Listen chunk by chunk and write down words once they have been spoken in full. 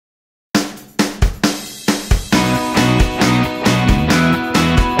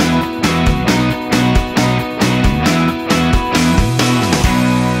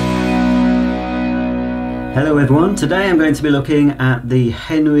Hello everyone, today I'm going to be looking at the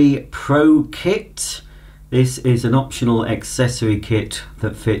Henry Pro Kit. This is an optional accessory kit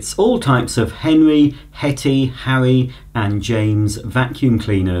that fits all types of Henry, Hetty, Harry and James vacuum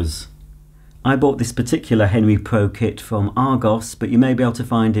cleaners. I bought this particular Henry Pro Kit from Argos, but you may be able to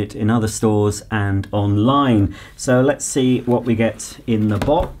find it in other stores and online. So let's see what we get in the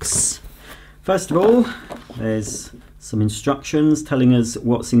box. First of all, there's some instructions telling us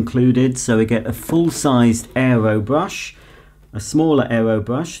what's included. So we get a full-sized Airobrush, a smaller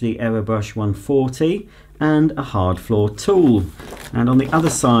Airobrush, the Airobrush 140, and a hard floor tool. And on the other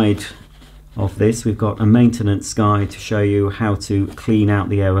side of this, we've got a maintenance guide to show you how to clean out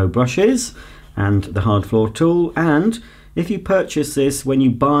the Aerobrushes and the hard floor tool. And if you purchase this when you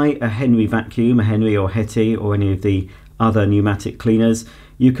buy a Henry vacuum, a Henry or Hetty or any of the other Numatic cleaners,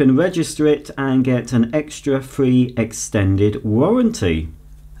 you can register it and get an extra free extended warranty.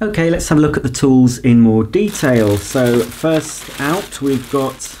 Okay, let's have a look at the tools in more detail. So first out, we've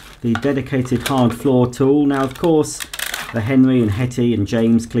got the dedicated hard floor tool. Now of course the Henry and Hetty and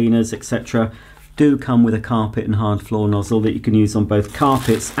James cleaners, etc. do come with a carpet and hard floor nozzle that you can use on both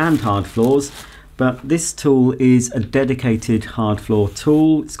carpets and hard floors, but this tool is a dedicated hard floor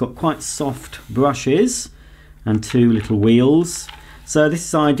tool. It's got quite soft brushes and two little wheels. So this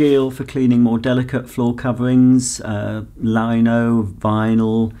is ideal for cleaning more delicate floor coverings, lino,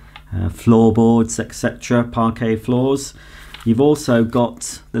 vinyl, floorboards, etc., parquet floors. You've also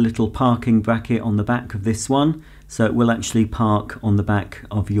got the little parking bracket on the back of this one, so it will actually park on the back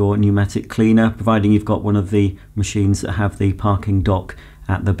of your Numatic cleaner, providing you've got one of the machines that have the parking dock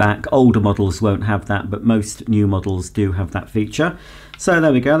at the back. Older models won't have that, but most new models do have that feature. So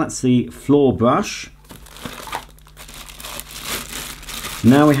there we go, that's the floor brush.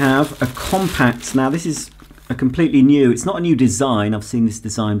 Now we have a compact. Now this is a completely new, it's not a new design, I've seen this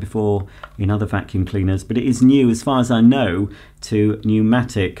design before in other vacuum cleaners, but it is new as far as I know to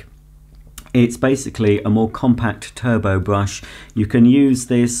Numatic. It's basically a more compact turbo brush. You can use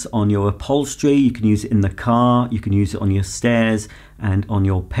this on your upholstery, you can use it in the car, you can use it on your stairs and on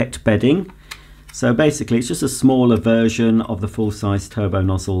your pet bedding. So basically it's just a smaller version of the full-size turbo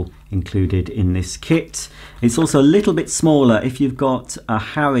nozzle included in this kit. It's also a little bit smaller. If you've got a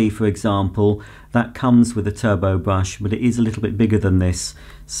Harry, for example, that comes with a turbo brush, but it is a little bit bigger than this.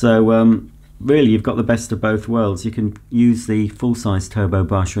 So really you've got the best of both worlds. You can use the full-size turbo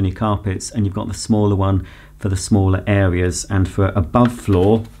brush on your carpets, and you've got the smaller one for the smaller areas. And for above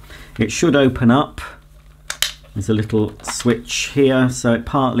floor, it should open up. There's a little switch here, so it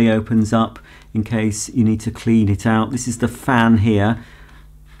partly opens up in case you need to clean it out. This is the fan here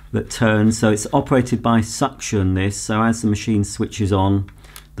that turns, so it's operated by suction, this. So as the machine switches on,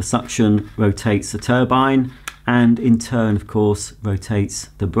 the suction rotates the turbine and in turn of course rotates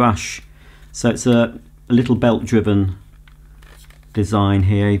the brush. So it's a little belt driven design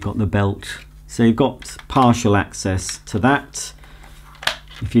here. You've got the belt, so you've got partial access to that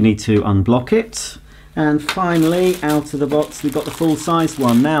if you need to unblock it. And finally, out of the box, we've got the full-sized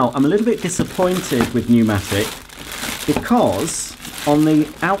one. Now, I'm a little bit disappointed with Numatic because on the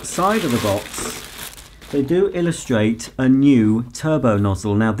outside of the box, they do illustrate a new turbo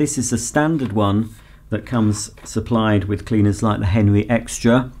nozzle. Now, this is a standard one that comes supplied with cleaners like the Henry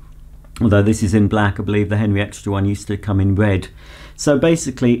Extra. Although this is in black, I believe the Henry Extra one used to come in red. So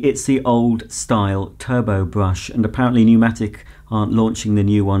basically, it's the old style turbo brush, and apparently Numatic aren't launching the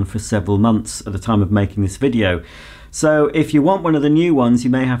new one for several months at the time of making this video. So if you want one of the new ones, you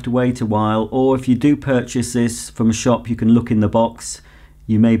may have to wait a while, or if you do purchase this from a shop, you can look in the box.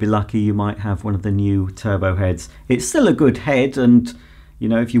 You may be lucky, you might have one of the new turbo heads. It's still a good head, and you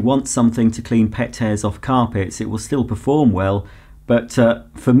know, if you want something to clean pet hairs off carpets, it will still perform well. But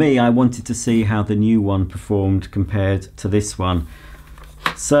for me, I wanted to see how the new one performed compared to this one.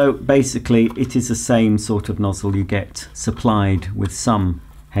 So basically it is the same sort of nozzle you get supplied with some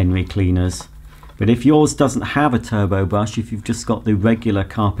Henry cleaners. But if yours doesn't have a turbo brush, if you've just got the regular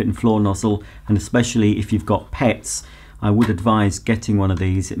carpet and floor nozzle, and especially if you've got pets, I would advise getting one of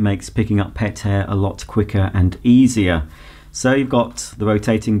these. It makes picking up pet hair a lot quicker and easier. So you've got the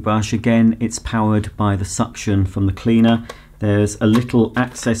rotating brush. Again, it's powered by the suction from the cleaner. There's a little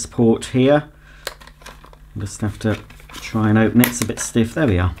access port here. Just have to try and open it, it's a bit stiff. There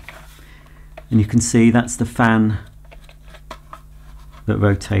we are. And you can see that's the fan that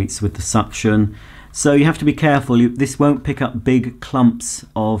rotates with the suction. So you have to be careful. This won't pick up big clumps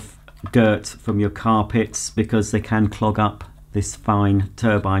of dirt from your carpets because they can clog up this fine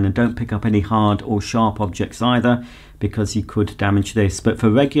turbine, and don't pick up any hard or sharp objects either because you could damage this. But for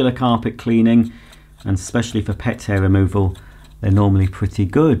regular carpet cleaning, and especially for pet hair removal, they're normally pretty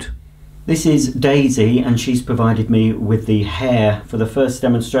good. This is Daisy, and she's provided me with the hair for the first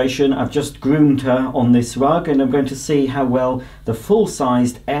demonstration. I've just groomed her on this rug, and I'm going to see how well the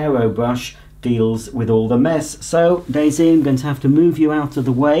full-sized Airobrush deals with all the mess. So Daisy, I'm going to have to move you out of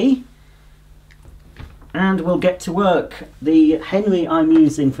the way and we'll get to work. The Henry I'm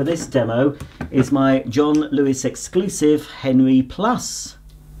using for this demo is my John Lewis exclusive Henry Plus.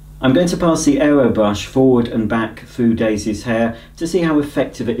 I'm going to pass the Airobrush forward and back through Daisy's hair to see how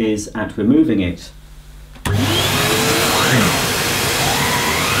effective it is at removing it.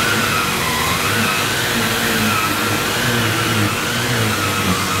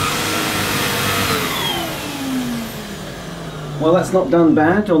 Well, that's not done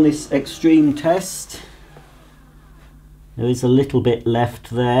bad on this extreme test. There is a little bit left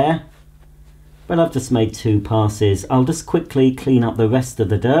there, but I've just made 2 passes. I'll just quickly clean up the rest of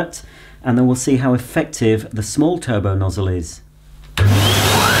the dirt and then we'll see how effective the small turbo nozzle is.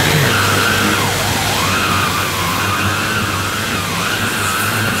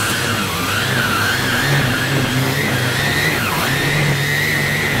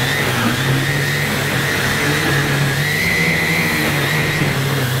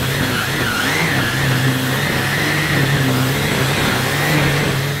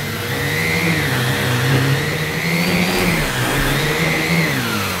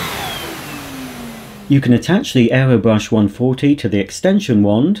 You can attach the Airobrush 140 to the extension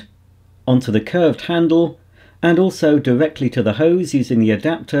wand, onto the curved handle, and also directly to the hose using the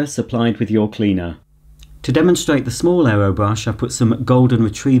adapter supplied with your cleaner. To demonstrate the small Airobrush, I put some golden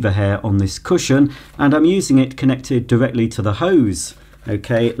retriever hair on this cushion and I'm using it connected directly to the hose.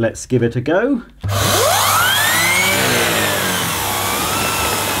 Okay, let's give it a go.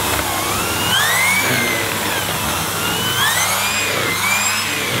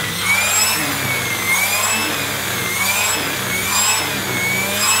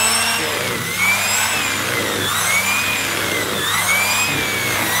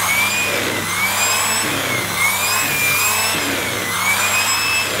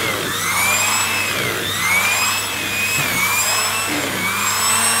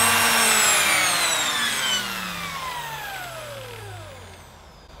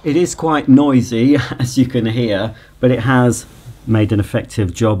 It is quite noisy, as you can hear, but it has made an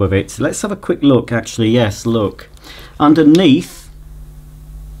effective job of it. So let's have a quick look. Actually, yes, look. Underneath,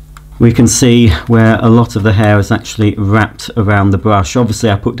 we can see where a lot of the hair is actually wrapped around the brush.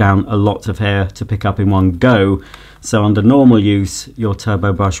 Obviously, I put down a lot of hair to pick up in one go. So under normal use, your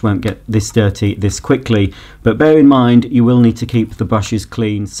turbo brush won't get this dirty this quickly. But bear in mind, you will need to keep the brushes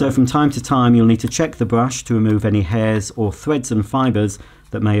clean. So from time to time, you'll need to check the brush to remove any hairs or threads and fibres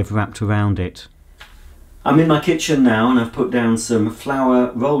that may have wrapped around it. I'm in my kitchen now and I've put down some flour,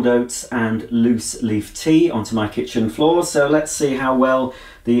 rolled oats and loose leaf tea onto my kitchen floor. So let's see how well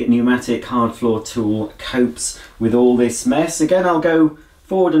the Numatic hard floor tool copes with all this mess. Again, I'll go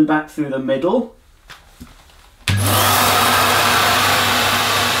forward and back through the middle.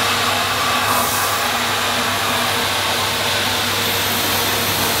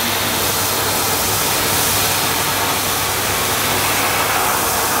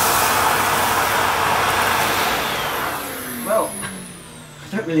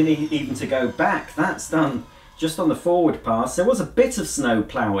 I don't really need even to go back. That's done just on the forward pass. There was a bit of snow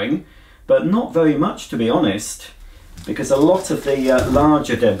ploughing, but not very much, to be honest, because a lot of the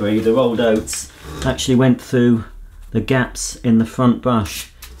larger debris, the rolled oats, actually went through the gaps in the front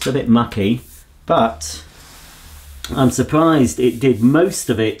brush. It's a bit mucky, but I'm surprised it did most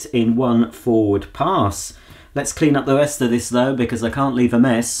of it in one forward pass. Let's clean up the rest of this though, because I can't leave a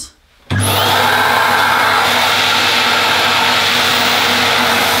mess.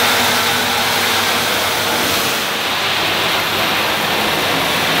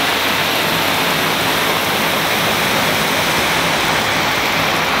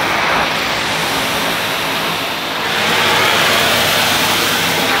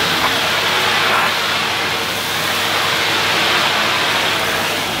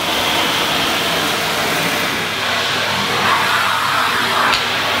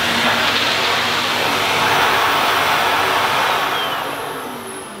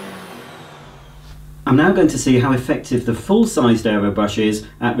 I'm now going to see how effective the full-sized Airobrush is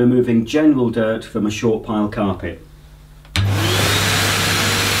at removing general dirt from a short pile carpet.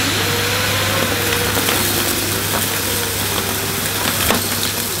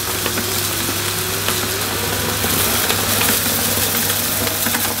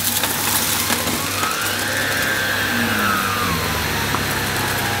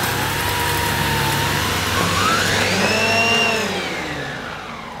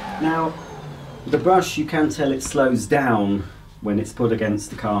 Now, the brush, you can tell it slows down when it's put against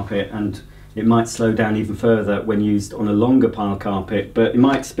the carpet, and it might slow down even further when used on a longer pile carpet. But in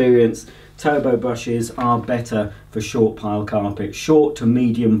my experience, turbo brushes are better for short pile carpet, short to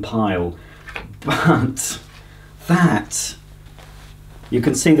medium pile. But that, you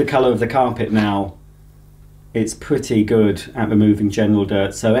can see the colour of the carpet now. It's pretty good at removing general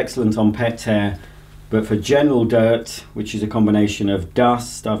dirt, so excellent on pet hair. But for general dirt, which is a combination of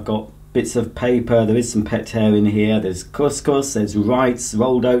dust, I've got bits of paper, there is some pet hair in here, there's couscous, there's rice,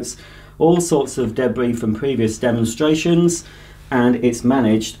 rolled oats, all sorts of debris from previous demonstrations, and it's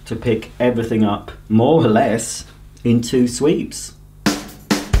managed to pick everything up more or less in 2 sweeps.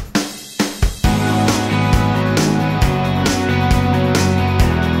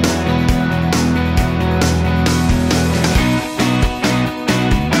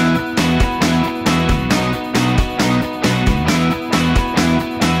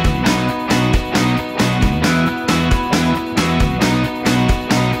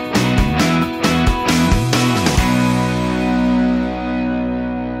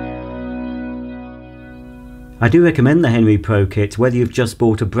 I do recommend the Henry Pro Kit, whether you've just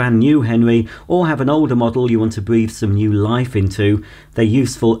bought a brand new Henry or have an older model you want to breathe some new life into. They're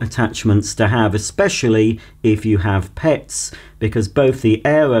useful attachments to have, especially if you have pets, because both the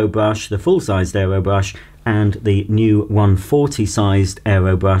Airobrush, the full-sized Airobrush, and the new 140 sized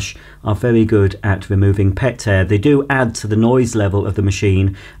Airobrush are very good at removing pet hair. They do add to the noise level of the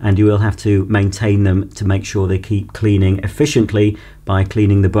machine, and you will have to maintain them to make sure they keep cleaning efficiently by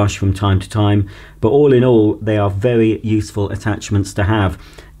cleaning the brush from time to time. But all in all, they are very useful attachments to have.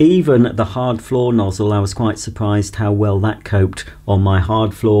 Even the hard floor nozzle, I was quite surprised how well that coped on my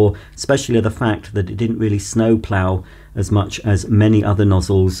hard floor, especially the fact that it didn't really snow plow as much as many other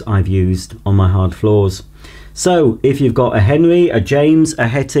nozzles I've used on my hard floors. So if you've got a Henry, a James, a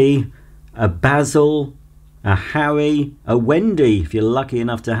Hetty, a Basil, a Harry, a Wendy, if you're lucky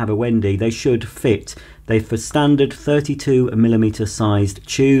enough to have a Wendy, they should fit. They're for standard 32mm sized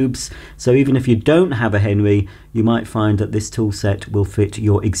tubes, so even if you don't have a Henry, you might find that this tool set will fit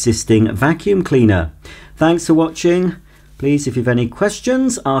your existing vacuum cleaner. Thanks for watching. Please, if you have any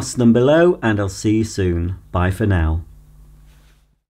questions, ask them below, and I'll see you soon. Bye for now.